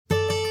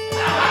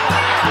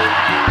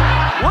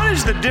What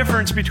is the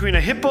difference between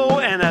a hippo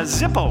and a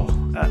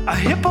Zippo? A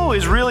hippo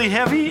is really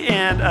heavy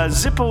and a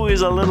Zippo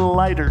is a little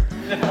lighter.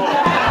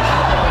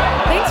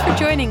 Thanks for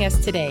joining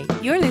us today.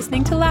 You're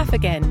listening to Laugh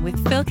Again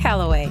with Phil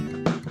Callaway.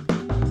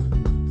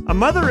 A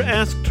mother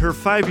asked her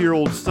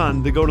 5-year-old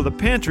son to go to the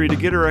pantry to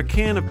get her a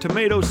can of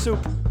tomato soup.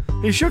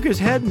 He shook his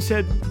head and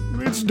said,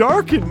 "It's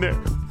dark in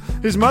there."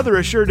 His mother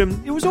assured him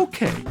it was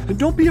okay.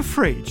 "Don't be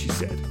afraid," she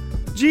said.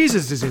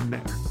 "Jesus is in there."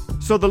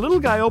 So the little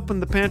guy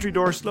opened the pantry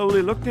door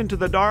slowly, looked into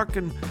the dark,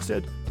 and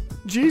said,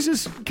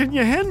 "Jesus, can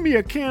you hand me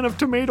a can of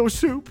tomato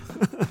soup?"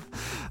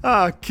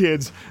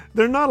 Kids,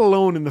 they're not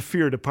alone in the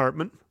fear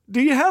department.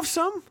 Do you have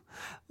some?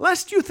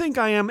 Lest you think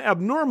I am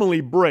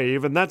abnormally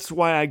brave and that's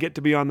why I get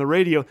to be on the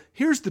radio,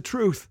 here's the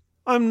truth.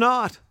 I'm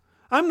not.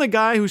 I'm the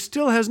guy who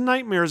still has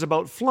nightmares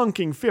about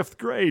flunking 5th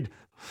grade.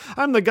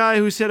 I'm the guy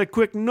who said a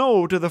quick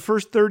no to the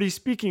first 30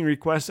 speaking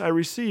requests I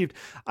received.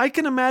 I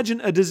can imagine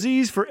a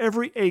disease for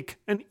every ache,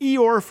 an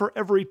Eeyore for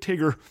every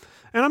Tigger.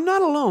 And I'm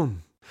not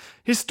alone.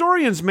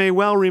 Historians may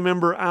well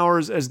remember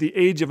ours as the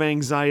age of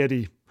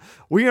anxiety.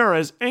 We are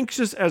as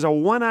anxious as a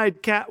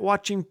one-eyed cat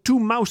watching 2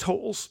 mouse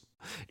holes.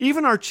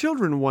 Even our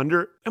children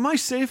wonder, am I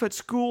safe at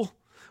school?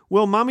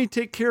 Will mommy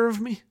take care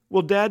of me?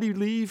 Will daddy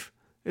leave?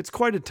 It's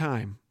quite a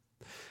time.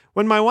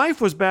 When my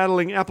wife was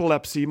battling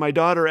epilepsy, my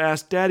daughter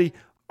asked, "Daddy,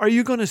 are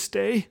you going to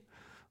stay?"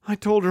 I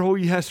told her, "Oh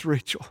yes,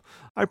 Rachel.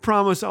 I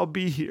promise I'll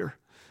be here."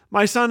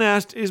 My son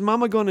asked, "Is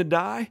mama going to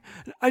die?"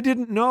 I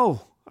didn't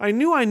know. I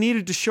knew I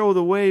needed to show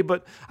the way,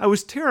 but I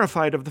was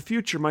terrified of the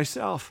future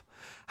myself.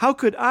 How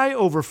could I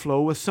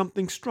overflow with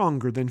something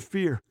stronger than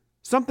fear?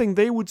 Something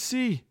they would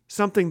see,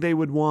 something they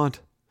would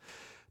want.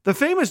 The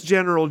famous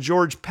General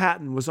George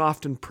Patton was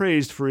often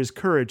praised for his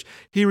courage.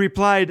 He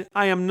replied,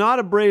 "I am not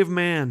a brave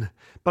man,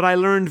 but I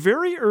learned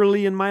very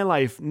early in my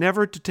life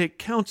never to take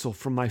counsel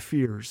from my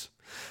fears."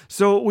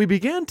 So we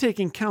began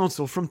taking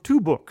counsel from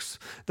 2 books.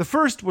 The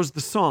first was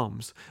the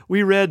Psalms.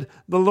 We read,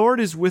 "The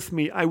Lord is with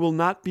me, I will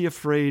not be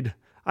afraid.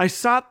 I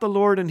sought the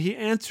Lord, and he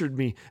answered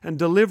me and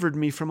delivered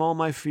me from all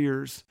my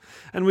fears."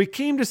 And we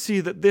came to see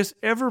that this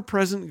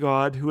ever-present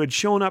God, who had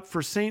shown up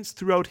for saints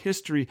throughout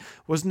history,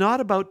 was not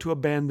about to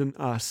abandon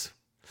us.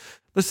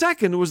 The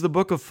second was the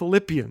book of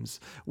Philippians,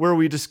 where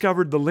we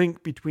discovered the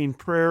link between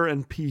prayer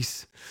and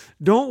peace.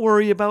 Don't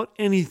worry about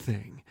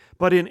anything,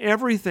 but in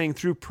everything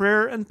through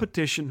prayer and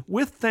petition,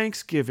 with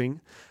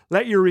thanksgiving,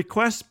 let your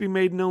requests be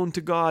made known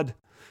to God.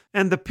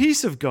 And the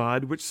peace of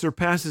God, which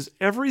surpasses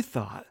every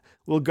thought,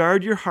 will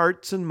guard your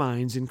hearts and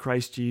minds in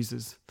Christ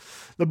Jesus.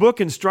 The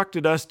book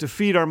instructed us to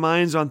feed our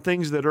minds on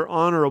things that are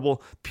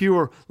honorable,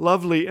 pure,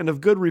 lovely, and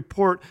of good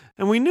report,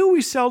 and we knew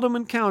we seldom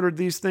encountered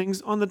these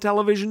things on the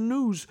television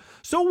news.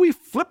 So we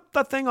flipped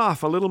the thing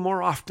off a little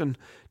more often,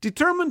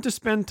 determined to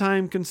spend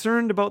time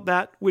concerned about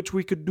that which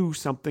we could do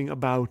something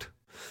about.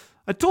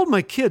 I told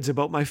my kids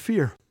about my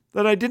fear,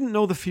 that I didn't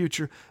know the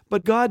future,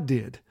 but God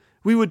did.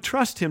 We would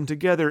trust Him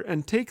together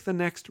and take the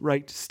next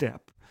right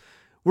step.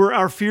 Were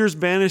our fears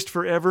banished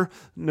forever?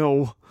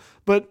 No.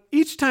 But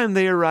each time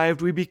they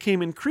arrived, we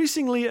became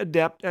increasingly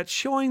adept at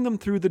showing them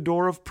through the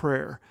door of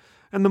prayer.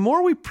 And the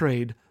more we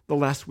prayed, the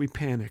less we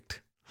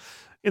panicked.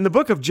 In the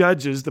book of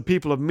Judges, the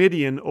people of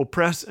Midian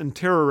oppress and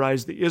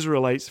terrorize the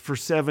Israelites for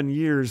 7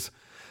 years.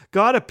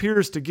 God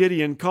appears to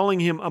Gideon, calling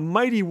him a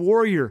mighty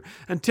warrior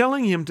and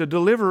telling him to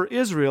deliver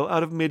Israel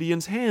out of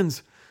Midian's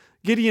hands.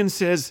 Gideon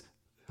says,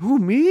 "Who,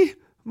 me?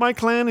 My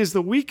clan is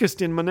the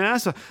weakest in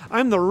Manasseh.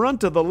 I'm the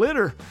runt of the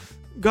litter."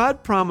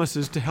 God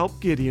promises to help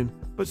Gideon,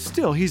 but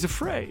still he's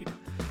afraid.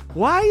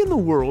 Why in the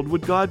world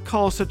would God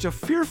call such a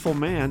fearful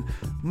man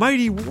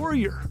mighty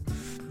warrior?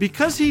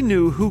 Because he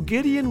knew who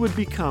Gideon would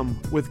become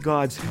with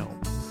God's help.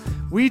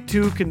 We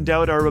too can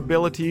doubt our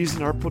abilities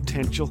and our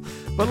potential,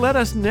 but let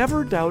us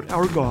never doubt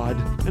our God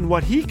and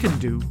what He can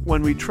do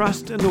when we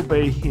trust and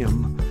obey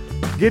Him.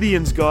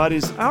 Gideon's God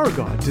is our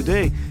God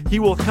today. He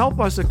will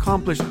help us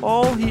accomplish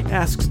all He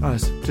asks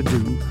us to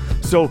do.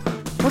 So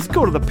let's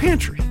go to the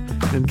pantry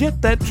and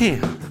get that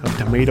can of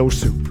tomato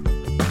soup.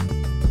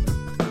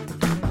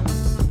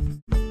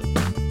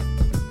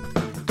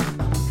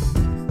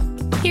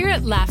 Here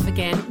at Laugh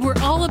Again, we're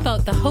all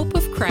about the hope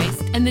of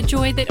Christ and the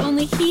joy that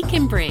only He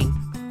can bring.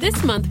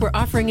 This month, we're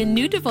offering a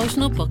new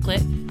devotional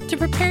booklet to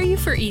prepare you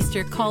for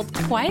Easter called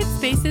Quiet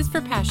Spaces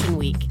for Passion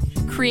Week,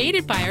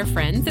 created by our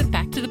friends at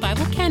Back to the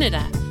Bible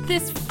Canada.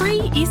 This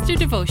free Easter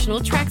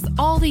devotional tracks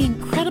all the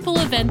incredible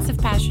events of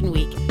Passion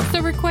Week,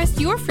 so request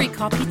your free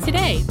copy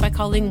today by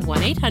calling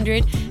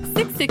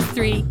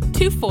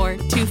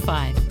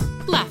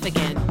 1-800-663-2425. Laugh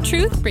Again,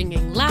 truth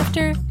bringing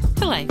laughter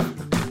to life.